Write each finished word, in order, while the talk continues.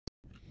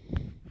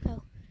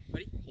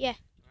Yeah.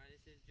 Right,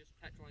 this is just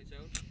petrol on its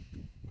own.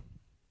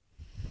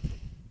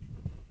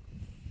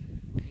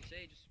 You can see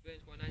it just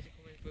burns quite nicely.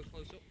 Come in for a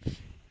close up.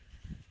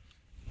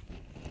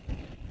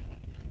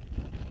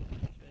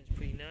 Burns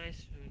pretty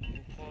nice. We'll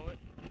pour it.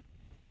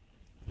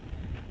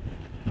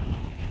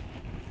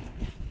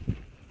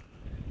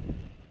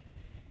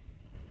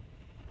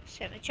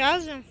 Set my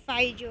trousers on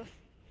fire, Joe.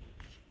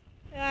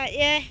 Right,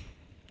 yeah.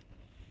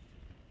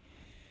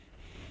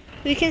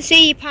 We can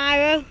see your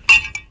pyro. Yeah, that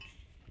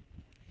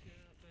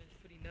burns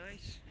pretty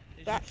nice.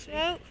 Black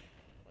smoke.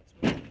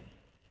 Black smoke.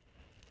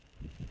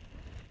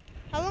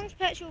 How long's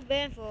petrol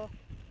burn for?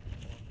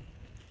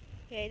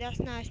 Okay, that's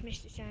nice,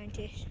 Mr.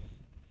 Scientist.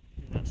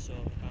 That's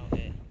all about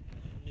it.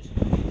 Just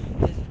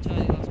there's a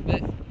tiny last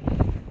bit.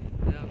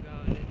 That'll go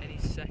out in any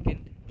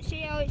second.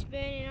 See how it's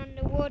burning on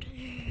the wood?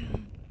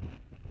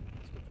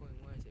 That's the point.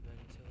 Why is it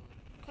burning so long?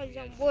 Because it's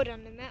on wood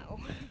on the metal.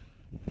 Yeah,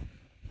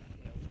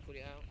 let's put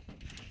it out.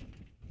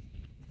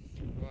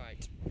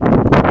 Right.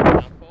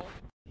 Now, Paul,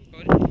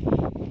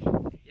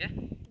 recording? Yeah?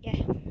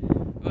 Yeah.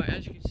 Right,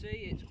 as you can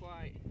see, it's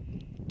quite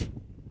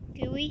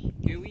Gooey.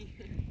 gooey.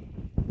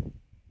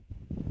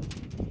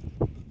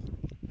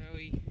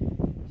 Very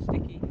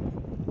sticky.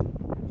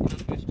 You're not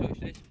supposed to touch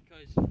this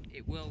because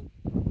it will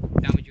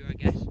damage you, I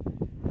guess.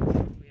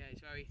 But yeah,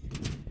 it's very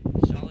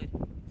solid.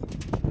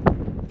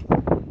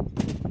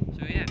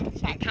 So yeah,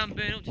 it can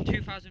burn up to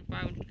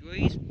 2,500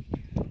 degrees.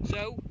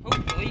 So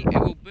hopefully it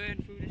will burn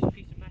through this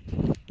piece of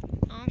metal.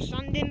 I'm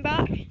standing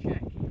back.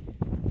 Check.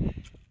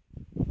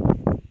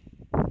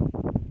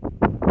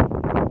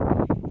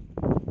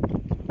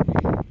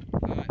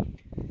 Alright.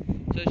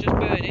 So it's just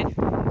burning.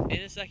 In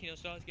a second it'll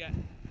start to get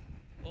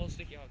all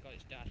sticky. Oh god,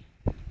 it's dead.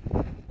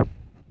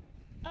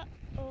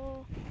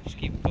 Uh-oh. Just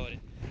keep recording.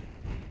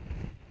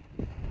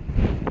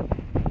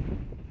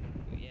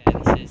 But yeah,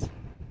 this is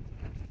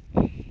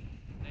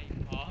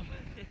napalm.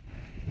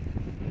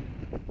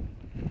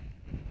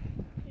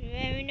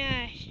 Very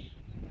nice.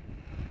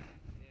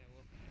 Yeah,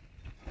 well,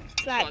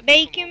 It's like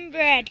bacon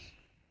bread.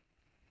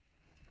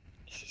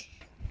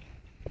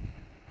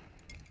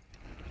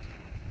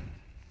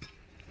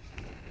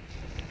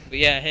 but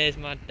yeah, here's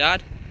my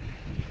dad.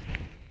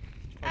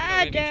 Probably not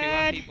gonna be too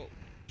Dad. happy, but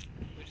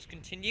we'll just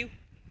continue.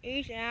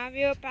 You should have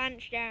your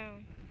pants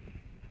down.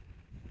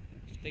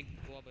 Just a big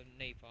blob of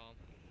napalm.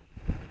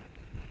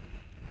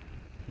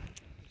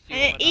 See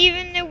And what my dad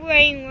even thinks. the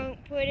rain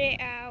won't put it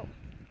out.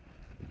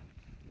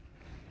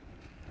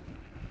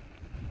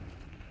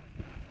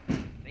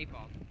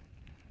 Napalm.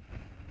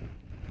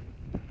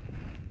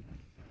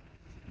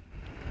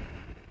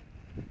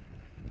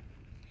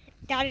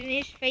 Dad and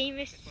his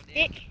famous This one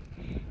stick.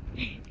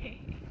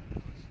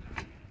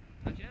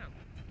 How'd you know?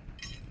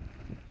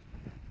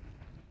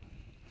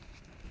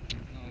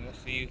 No, you'll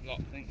see you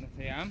lot think that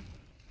I am.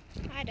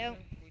 I don't.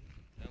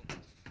 No.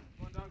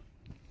 Come on, dog.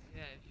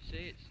 Yeah, if you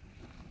see it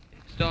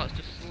starts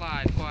to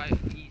slide quite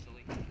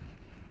easily.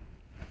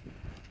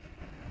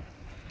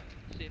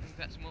 See if I can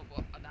get some up,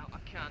 but I doubt I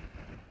can.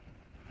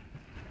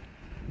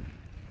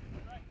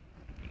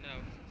 No.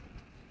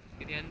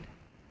 At the end.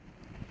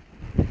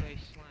 Very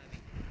slimy.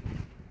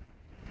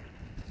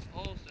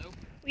 Also,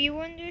 We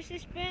wonder if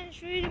this burns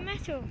through the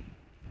metal.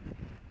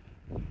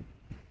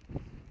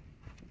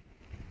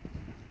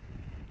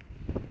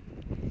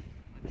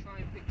 I try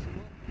and pick some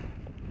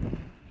up.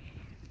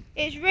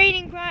 It's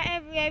raining quite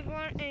heavily,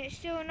 everyone, and it's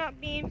still not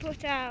being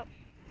put out.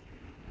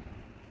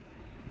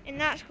 And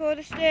that's called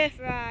a stir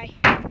fry.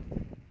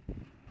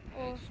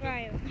 Or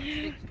fry up.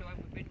 Sticks to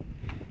everything.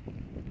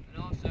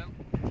 And also,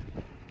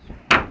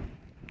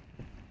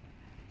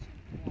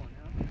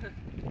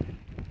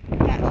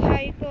 That's how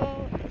you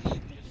call it.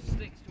 just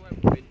sticks to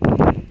everything.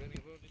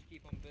 We'll just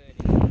keep on burning.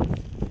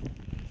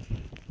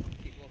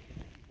 Keep looking,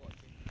 keep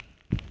watching.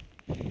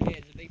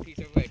 Here's a big piece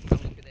of red. Now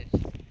look at this.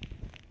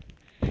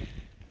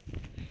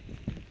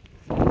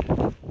 Try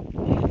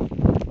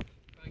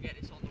and get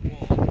this on the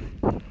wall.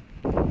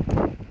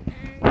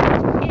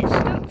 And it's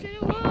stuck to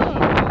the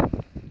wall.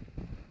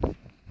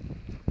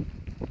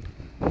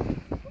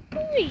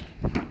 Ooh.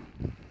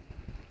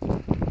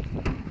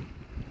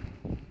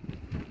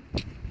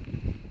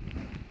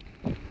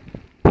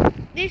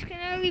 This can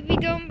only be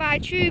done by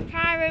true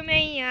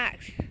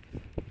pyromaniacs.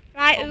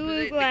 Like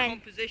The Glenn.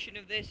 composition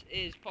of this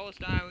is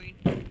polystyrene,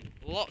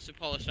 lots of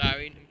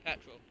polystyrene and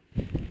petrol.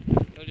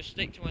 It'll just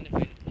stick to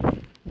anything.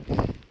 You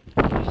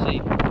see.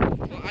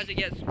 But as it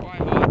gets quite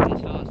hot, it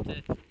starts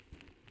to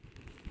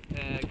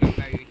go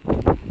very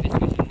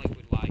viscous and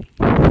liquid-like.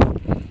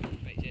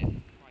 Makes it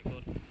quite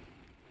good.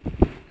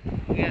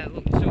 Yeah,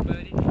 look, it's still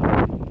burning.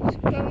 It's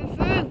going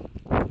through.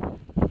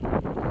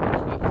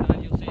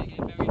 Outside, you'll see it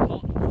getting very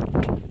hot.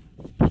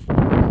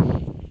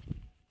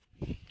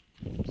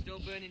 Still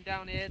burning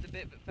down here, the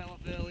bit that fell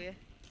off earlier.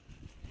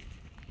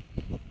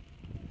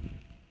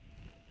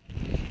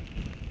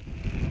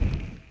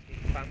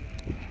 Big fan.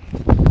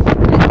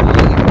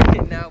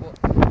 It's now, but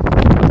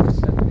it's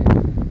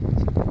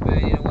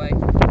burning away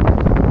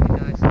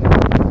pretty nicely.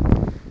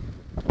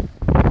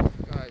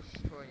 Right, it's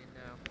pouring in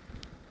now.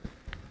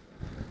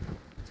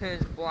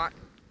 Turns black.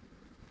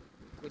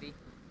 goodie.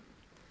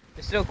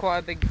 There's still quite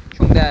a big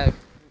chunk there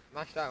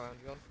mashed out around,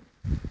 John.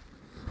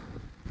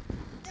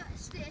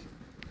 That's it.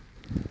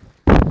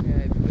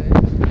 Yeah,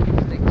 but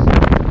sticks.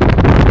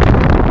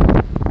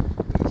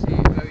 You see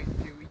it very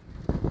chewy.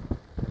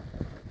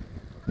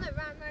 I'm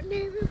around my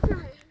neighbour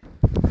Brian.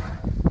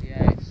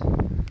 Yeah,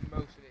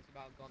 most of it's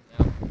about gone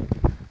now.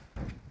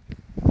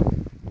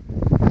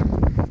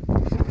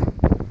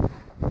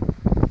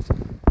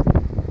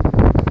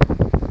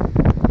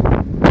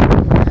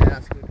 Yeah,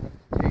 that's a good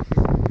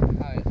concentration.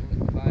 Alright, that was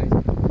the fire.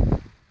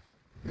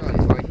 God,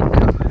 it's working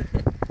now.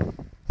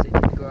 Sitting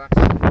in the grass.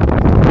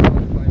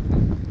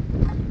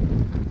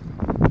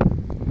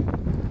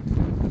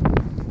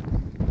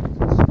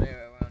 Smear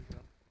it around you.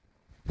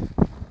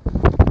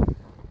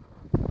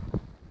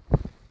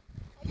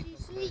 As you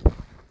see,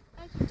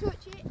 as you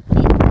touch it, it's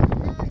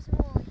nice and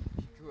warm.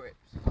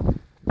 Drips.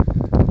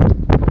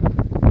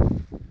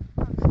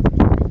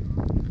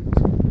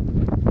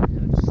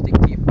 Just stick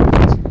to your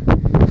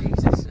feet.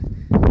 Jesus.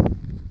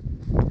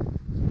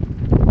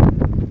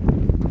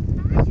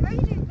 It's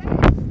raining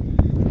back.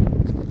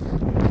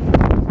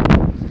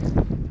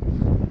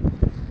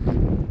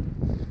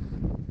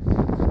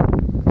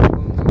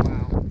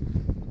 Wow.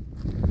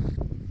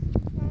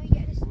 When we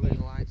get this Blue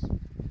thing. lights.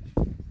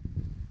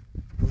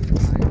 Blue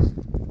lights.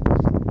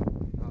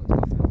 Oh,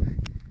 it's gone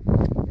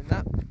now. And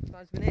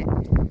that's been it.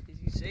 As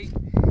you see,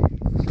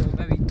 still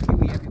very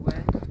dewy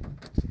everywhere.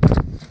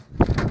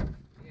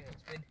 Yeah,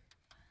 it's been a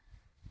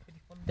pretty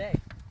fun day.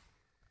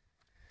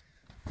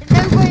 There's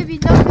no way we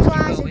know the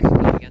lines.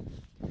 Again.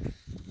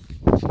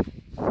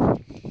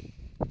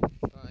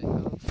 Right,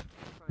 I'll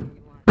try and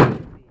relight the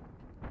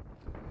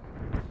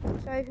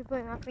Sorry for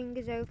putting my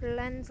fingers over the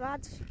lens,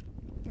 lads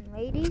and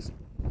ladies.